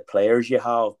 and the players you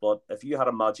have. But if you had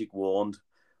a magic wand,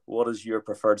 what is your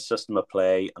preferred system of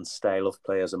play and style of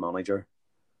play as a manager?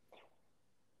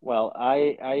 Well,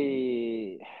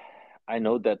 I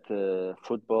know that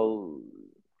football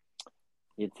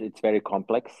it's very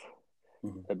complex,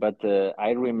 but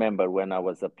I remember when I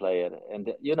was a player,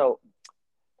 and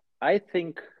I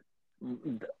think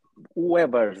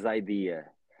whoever's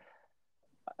idea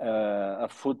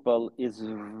of football is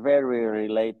very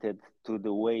related to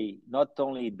the way, not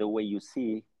only the way you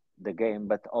see the game,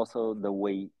 but also the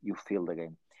way you feel the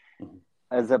game.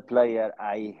 As a player,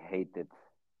 I hated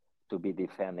to be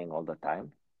defending all the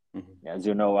time. As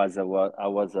you know, I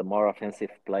was a more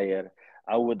offensive player.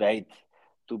 I would hate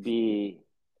to be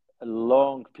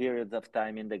long periods of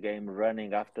time in the game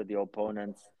running after the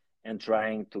opponents and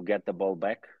trying to get the ball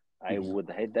back. I would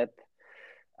hate that.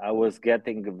 I was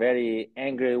getting very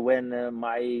angry when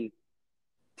my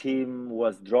team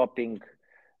was dropping,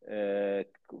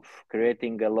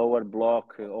 creating a lower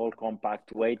block, all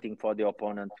compact, waiting for the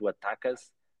opponent to attack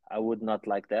us. I would not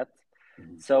like that.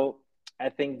 So I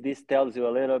think this tells you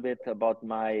a little bit about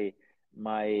my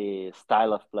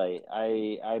style of play.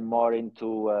 I'm more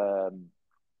into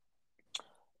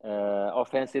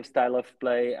offensive style of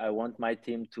play. I want my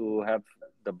team to have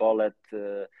the ball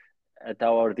at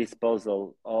our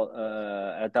disposal,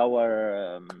 at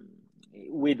our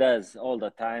with us all the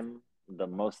time, the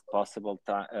most possible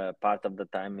part of the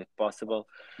time, if possible.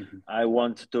 I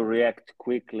want to react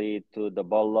quickly to the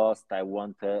ball lost. I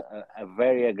want a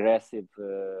very aggressive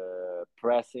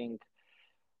pressing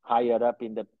higher up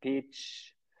in the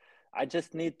pitch. I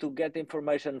just need to get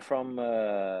information from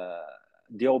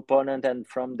the opponent, and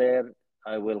from there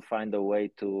I will find a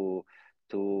way to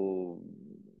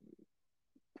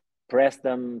press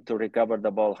them to recover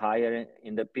the ball higher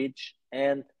in the pitch.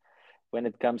 And when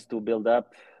it comes to build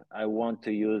up, I want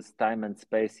to use time and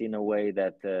space in a way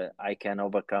that I can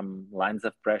overcome lines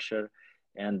of pressure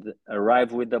and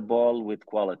arrive with the ball with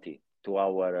quality to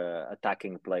our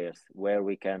attacking players, where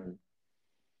we can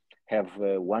have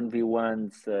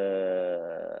 1v1s,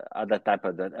 other type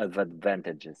of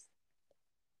advantages.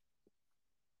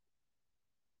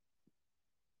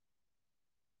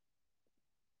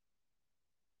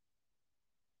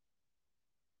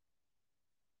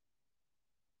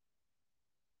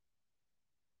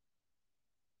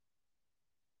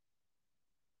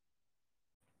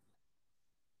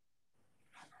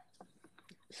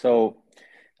 So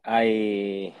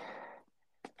I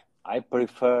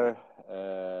prefer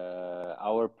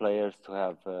our players to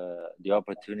have the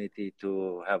opportunity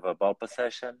to have a ball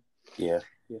possession. Yeah.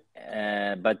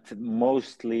 But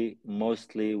mostly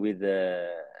with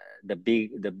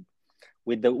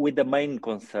with the main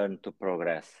concern to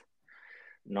progress,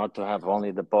 not to have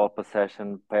only the ball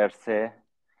possession per se.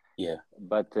 Yeah.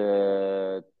 But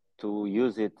to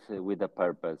use it with a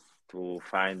purpose, to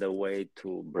find a way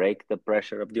to break the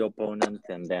pressure of the opponent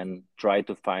and then try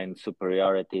to find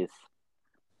superiorities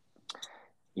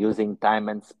using time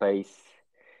and space,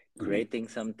 creating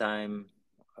some time,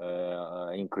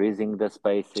 increasing the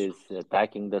spaces,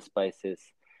 attacking the spaces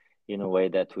in a way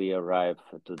that we arrive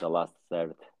to the last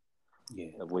third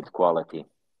with quality.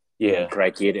 Yeah.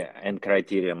 And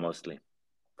criteria mostly.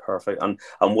 Perfect. And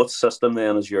what system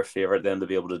then is your favorite then to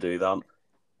be able to do that?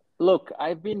 Look,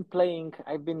 I've been playing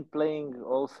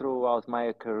all throughout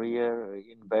my career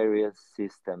in various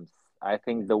systems. I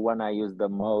think the one I used the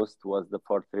most was the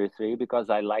 4-3-3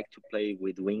 because I like to play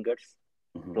with wingers,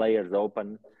 players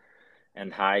open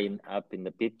and high up in the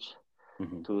pitch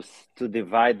to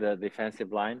divide the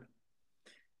defensive line.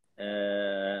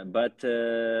 But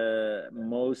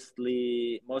most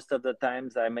of the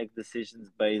times I make decisions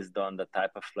based on the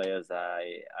type of players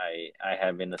I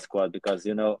have in the squad, because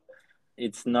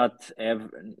it's not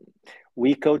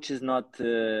we coaches not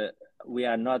we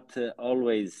are not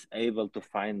always able to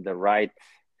find the right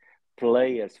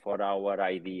players for our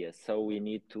ideas. So we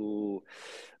need to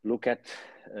look at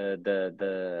the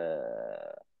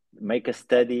make a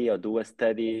study or do a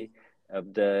study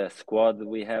of the squad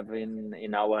we have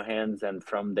in our hands, and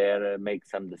from there make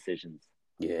some decisions.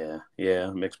 Yeah,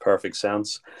 makes perfect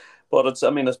sense. But it's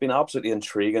been absolutely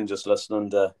intriguing just listening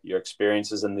to your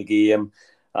experiences in the game,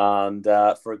 and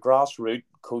for grassroots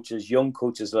coaches, young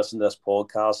coaches listening to this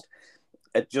podcast,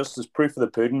 it just is proof of the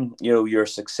pudding. You're a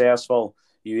successful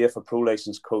UEFA Pro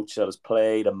licensed coach that has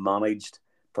played and managed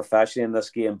professionally in this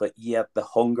game, but yet the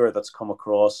hunger that's come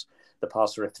across the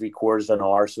past sort of 3/4 of an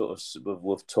hour, so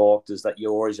we've talked, is that you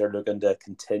always are looking to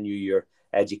continue your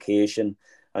education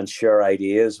and share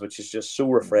ideas, which is just so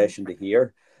refreshing to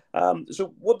hear.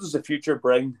 So what does the future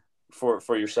bring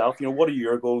for yourself? What are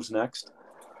your goals next?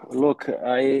 Look,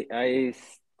 I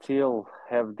still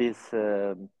have this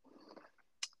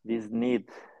need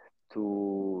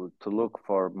to look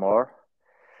for more.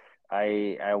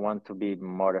 I want to be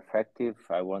more effective.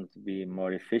 I want to be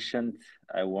more efficient.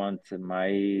 I want my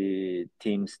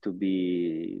teams to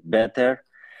be better.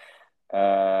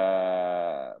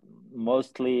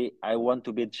 Mostly, I want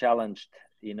to be challenged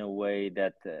in a way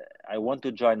that I want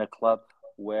to join a club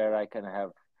where I can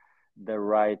have the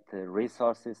right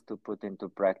resources to put into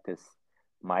practice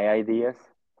my ideas.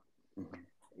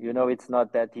 It's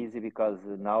not that easy, because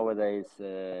nowadays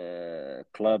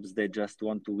clubs, they just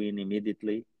want to win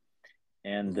immediately,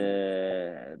 and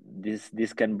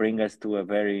this can bring us to a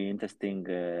very interesting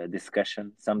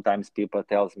discussion. Sometimes people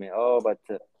tells me, oh, but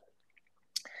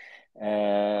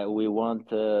we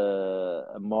want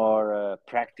a more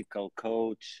practical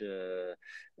coach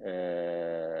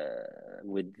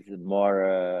with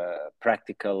more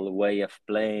practical way of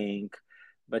playing.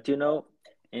 But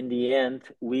in the end,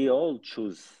 we all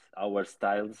choose our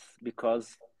styles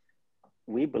because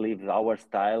we believe our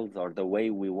styles or the way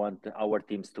we want our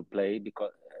teams to play,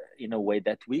 because in a way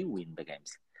that we win the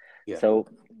games. Yeah. So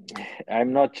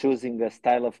I'm not choosing a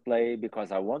style of play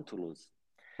because I want to lose.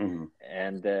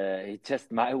 And it's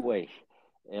just my way,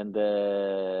 and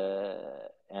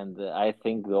I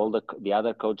think all the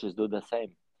other coaches do the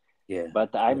same. Yeah.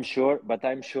 But I'm sure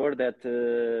that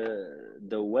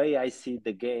the way I see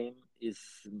the game is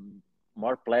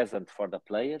more pleasant for the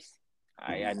players.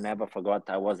 I never forgot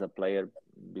I was a player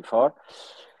before.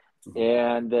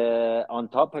 And on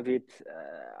top of it,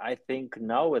 I think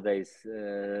nowadays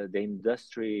the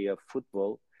industry of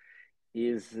football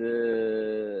is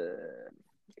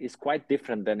quite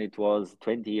different than it was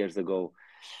 20 years ago.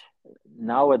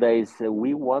 Nowadays,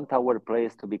 we want our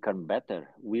players to become better.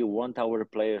 We want our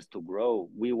players to grow.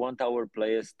 We want our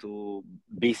players to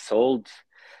be sold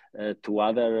to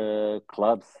other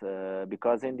clubs,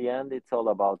 because in the end, it's all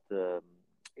about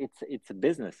it's a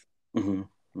business.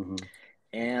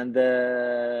 And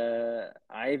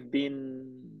I've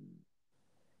been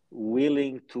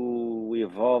willing to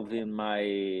evolve in my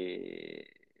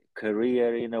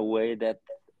career in a way that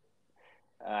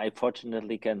I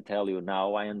fortunately can tell you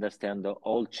now I understand the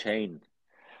whole chain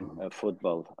of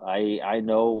football. I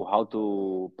know how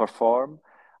to perform,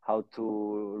 how to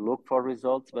look for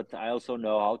results, but I also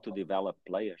know how to develop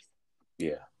players.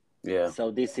 Yeah.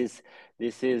 So this is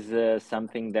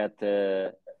something that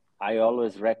I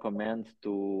always recommend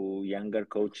to younger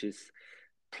coaches.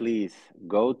 Please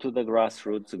go to the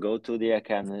grassroots, go to the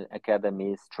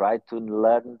academies, try to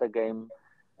learn the game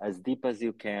as deep as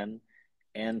you can,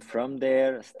 and from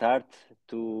there start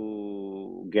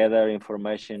to gather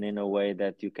information in a way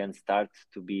that you can start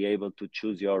to be able to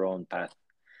choose your own path.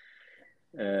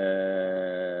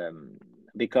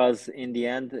 Because in the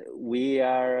end, we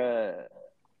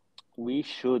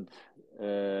should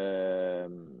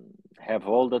have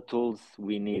all the tools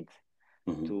we need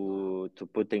to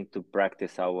put into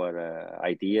practice our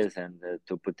ideas, and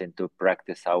to put into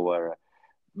practice our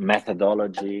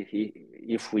methodology,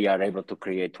 if we are able to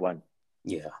create one.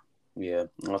 Yeah,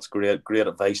 that's great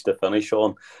advice to finish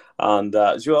on. And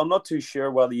so I'm not too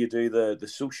sure whether you do the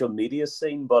social media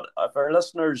scene, but if our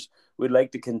listeners would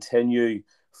like to continue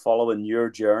following your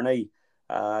journey,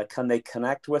 can they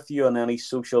connect with you on any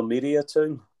social media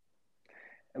too?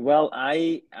 Well,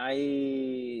 I'm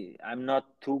not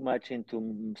too much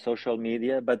into social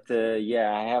media, but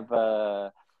yeah, I have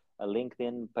a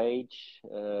LinkedIn page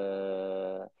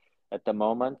at the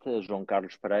moment, João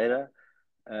Carlos Pereira.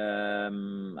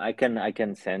 I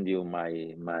can send you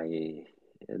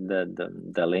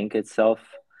the link itself.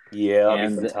 Yeah, that'd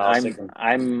and be fantastic.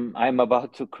 I'm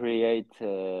about to create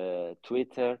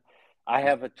Twitter. I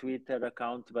have a Twitter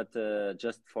account, but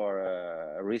just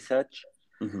for research.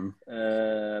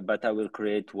 But I will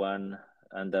create one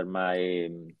under my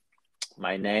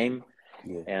name,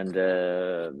 and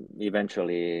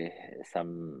eventually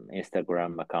some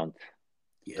Instagram account.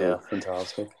 Yeah,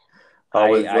 fantastic.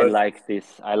 I like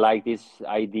this. I like this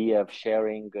idea of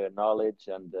sharing knowledge,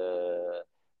 and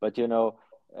but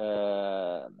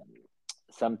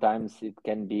sometimes it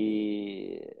can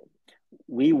be.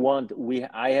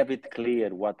 I have it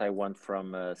clear what I want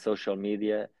from social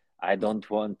media. I don't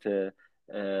want to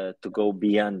go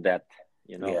beyond that.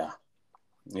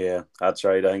 Yeah, that's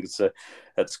right. I think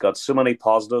it's got so many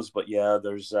positives, but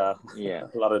there's a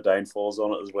lot of downfalls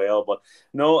on it as well. But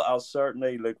no, I'll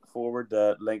certainly look forward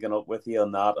to linking up with you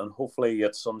on that, and hopefully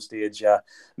at some stage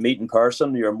meet in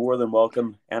person. You're more than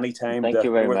welcome anytime to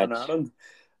Northern Ireland.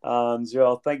 And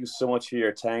Joel, thank you so much for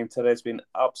your time today. It's been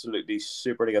absolutely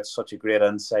super to get such a great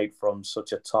insight from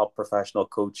such a top professional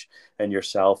coach in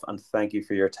yourself, and thank you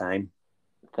for your time.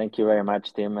 Thank you very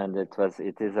much, Tim, and it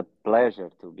is a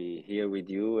pleasure to be here with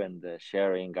you and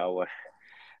sharing our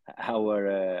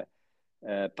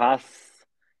paths.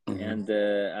 And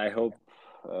I hope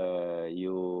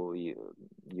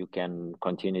you can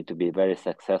continue to be very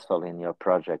successful in your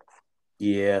projects.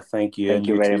 Yeah, thank you. Thank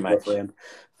you very much. My friend.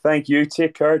 Thank you.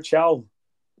 Take care. Ciao.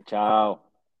 Ciao.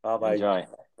 Bye bye. Enjoy.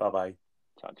 Bye bye.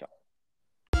 Ciao, ciao.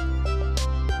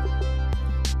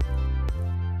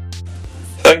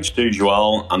 Thanks to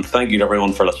Joel, and thank you to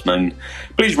everyone for listening.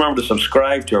 Please remember to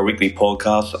subscribe to our weekly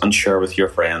podcast and share with your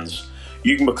friends.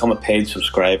 You can become a paid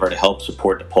subscriber to help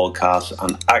support the podcast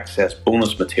and access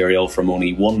bonus material from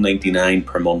only $1.99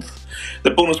 per month.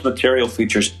 The bonus material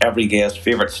features every guest's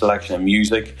favourite selection of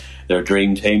music, their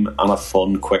dream team, and a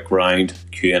fun quick round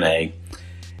Q&A.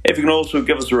 If you can also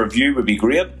give us a review, would be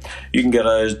great. You can get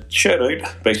a shout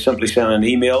out by simply sending an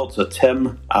email to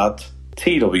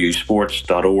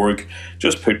tim@twsports.org.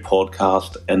 Just put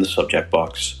podcast in the subject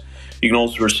box. You can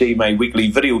also receive my weekly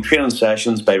video training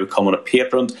sessions by becoming a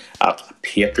patron at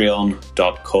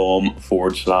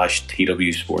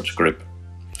patreon.com/TW Sports Group.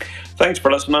 Thanks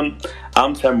for listening.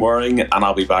 I'm Tim Waring, and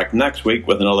I'll be back next week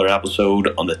with another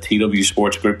episode on the TW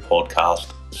Sports Group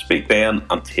podcast. Speak then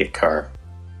and take care.